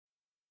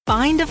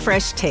Find a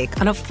fresh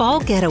take on a fall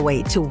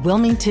getaway to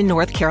Wilmington,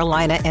 North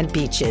Carolina and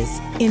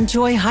beaches.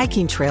 Enjoy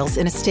hiking trails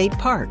in a state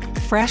park,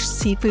 fresh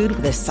seafood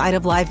with a side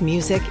of live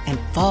music, and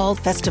fall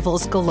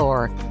festivals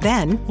galore.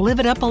 Then live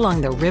it up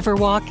along the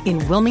Riverwalk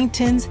in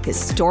Wilmington's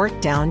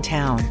historic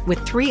downtown.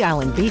 With 3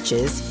 island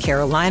beaches,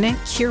 Carolina,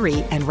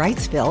 Curie, and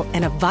Wrightsville,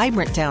 and a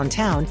vibrant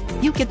downtown,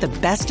 you get the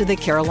best of the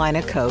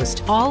Carolina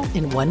coast all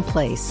in one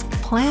place.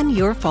 Plan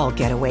your fall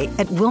getaway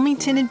at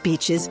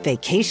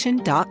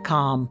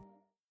WilmingtonandBeachesVacation.com.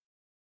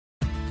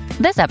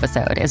 This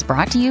episode is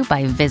brought to you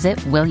by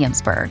Visit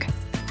Williamsburg.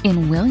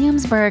 In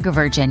Williamsburg,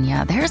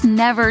 Virginia, there's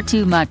never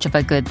too much of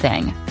a good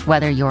thing.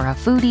 Whether you're a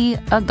foodie,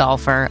 a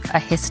golfer, a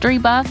history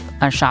buff,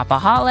 a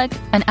shopaholic,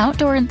 an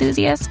outdoor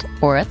enthusiast,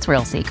 or a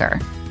thrill seeker,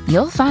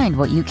 you'll find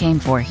what you came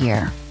for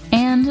here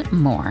and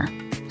more.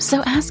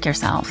 So ask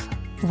yourself,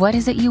 what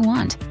is it you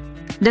want?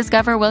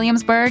 Discover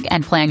Williamsburg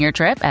and plan your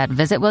trip at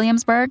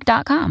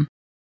visitwilliamsburg.com.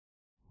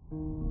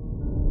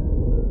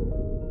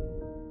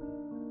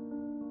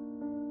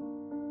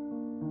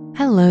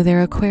 Hello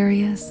there,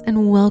 Aquarius,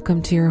 and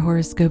welcome to your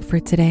horoscope for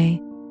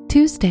today,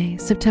 Tuesday,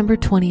 September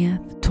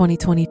 20th,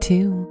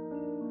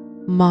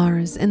 2022.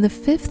 Mars in the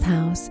 5th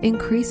house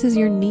increases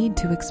your need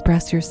to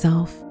express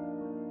yourself.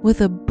 With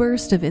a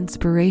burst of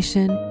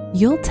inspiration,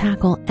 you'll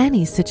tackle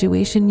any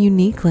situation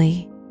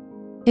uniquely.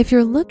 If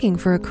you're looking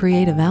for a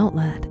creative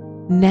outlet,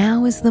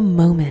 now is the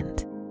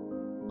moment.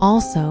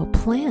 Also,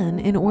 plan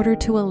in order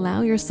to allow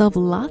yourself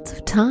lots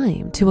of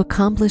time to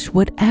accomplish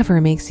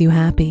whatever makes you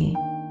happy.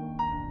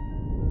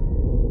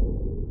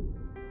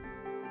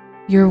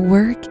 Your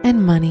work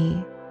and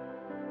money.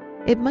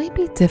 It might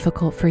be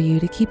difficult for you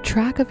to keep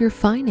track of your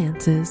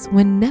finances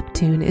when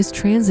Neptune is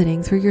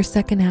transiting through your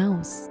 2nd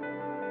house.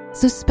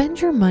 So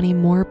spend your money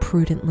more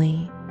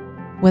prudently.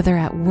 Whether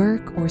at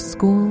work or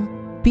school,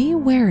 be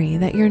wary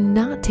that you're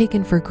not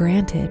taken for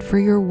granted for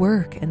your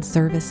work and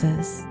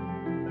services.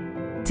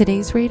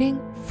 Today's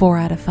rating, 4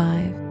 out of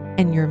 5,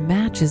 and your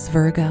match is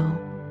Virgo.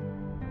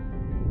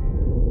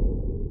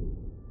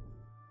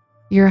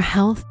 Your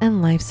health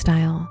and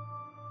lifestyle.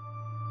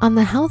 On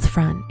the health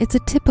front, it's a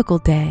typical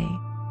day.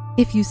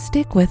 If you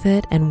stick with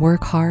it and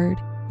work hard,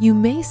 you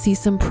may see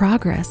some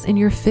progress in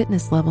your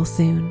fitness level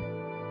soon.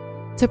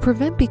 To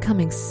prevent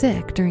becoming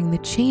sick during the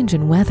change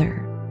in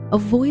weather,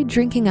 avoid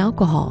drinking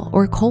alcohol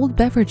or cold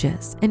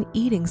beverages and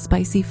eating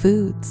spicy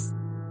foods.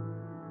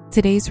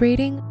 Today's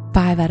rating,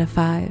 5 out of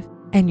 5,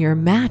 and your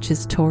match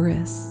is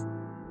Taurus.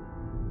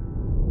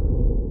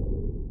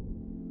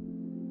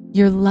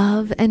 Your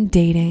love and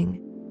dating.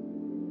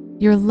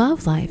 Your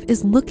love life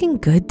is looking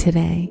good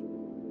today.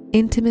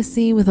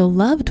 Intimacy with a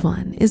loved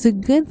one is a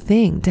good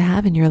thing to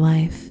have in your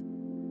life.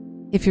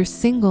 If you're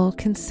single,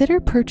 consider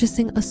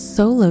purchasing a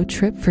solo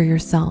trip for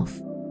yourself.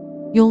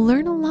 You'll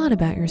learn a lot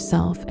about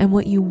yourself and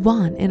what you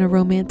want in a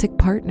romantic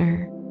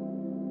partner.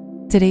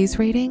 Today's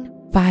rating,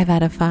 5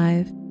 out of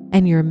 5,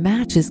 and your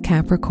match is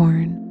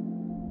Capricorn.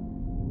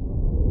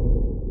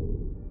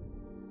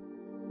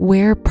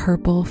 Wear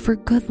purple for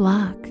good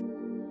luck.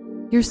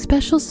 Your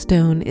special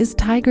stone is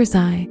Tiger's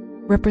Eye,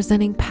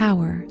 representing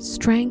power,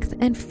 strength,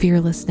 and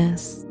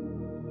fearlessness.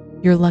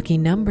 Your lucky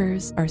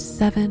numbers are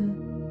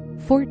 7,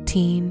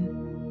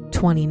 14,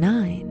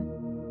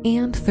 29,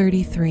 and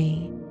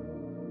 33.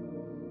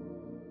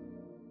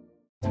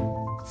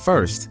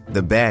 First,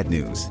 the bad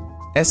news.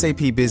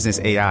 SAP Business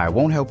AI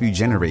won't help you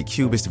generate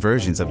cubist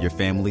versions of your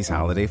family's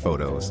holiday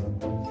photos.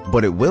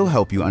 But it will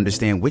help you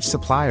understand which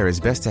supplier is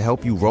best to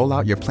help you roll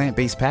out your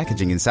plant-based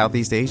packaging in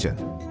Southeast Asia,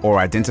 or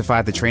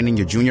identify the training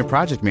your junior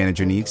project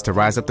manager needs to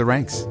rise up the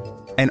ranks,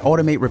 and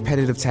automate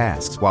repetitive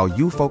tasks while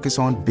you focus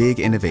on big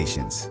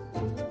innovations,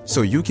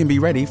 so you can be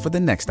ready for the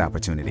next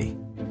opportunity.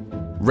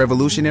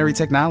 Revolutionary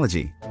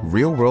technology,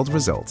 real-world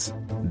results.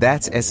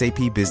 That's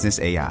SAP Business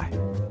AI.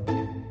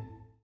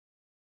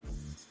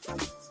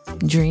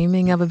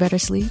 Dreaming of a better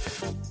sleep?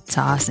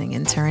 Tossing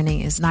and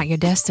turning is not your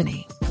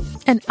destiny.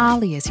 And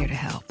Ollie is here to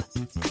help.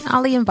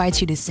 Ollie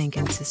invites you to sink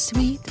into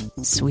sweet,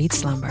 sweet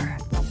slumber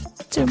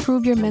to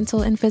improve your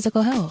mental and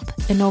physical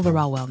health and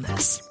overall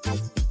wellness.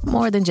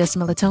 More than just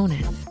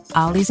melatonin,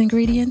 Ollie's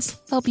ingredients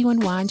help you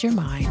unwind your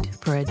mind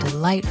for a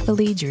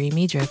delightfully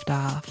dreamy drift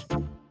off.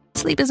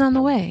 Sleep is on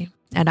the way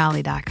at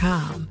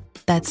Ollie.com.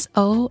 That's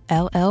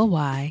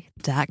OLLY.com.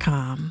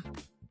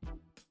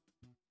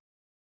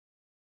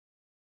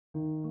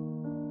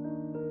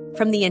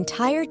 From the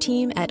entire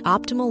team at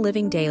Optimal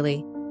Living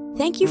Daily,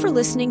 thank you for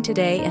listening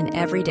today and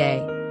every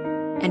day.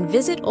 And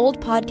visit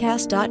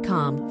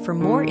oldpodcast.com for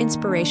more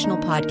inspirational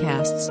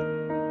podcasts.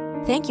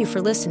 Thank you for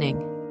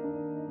listening.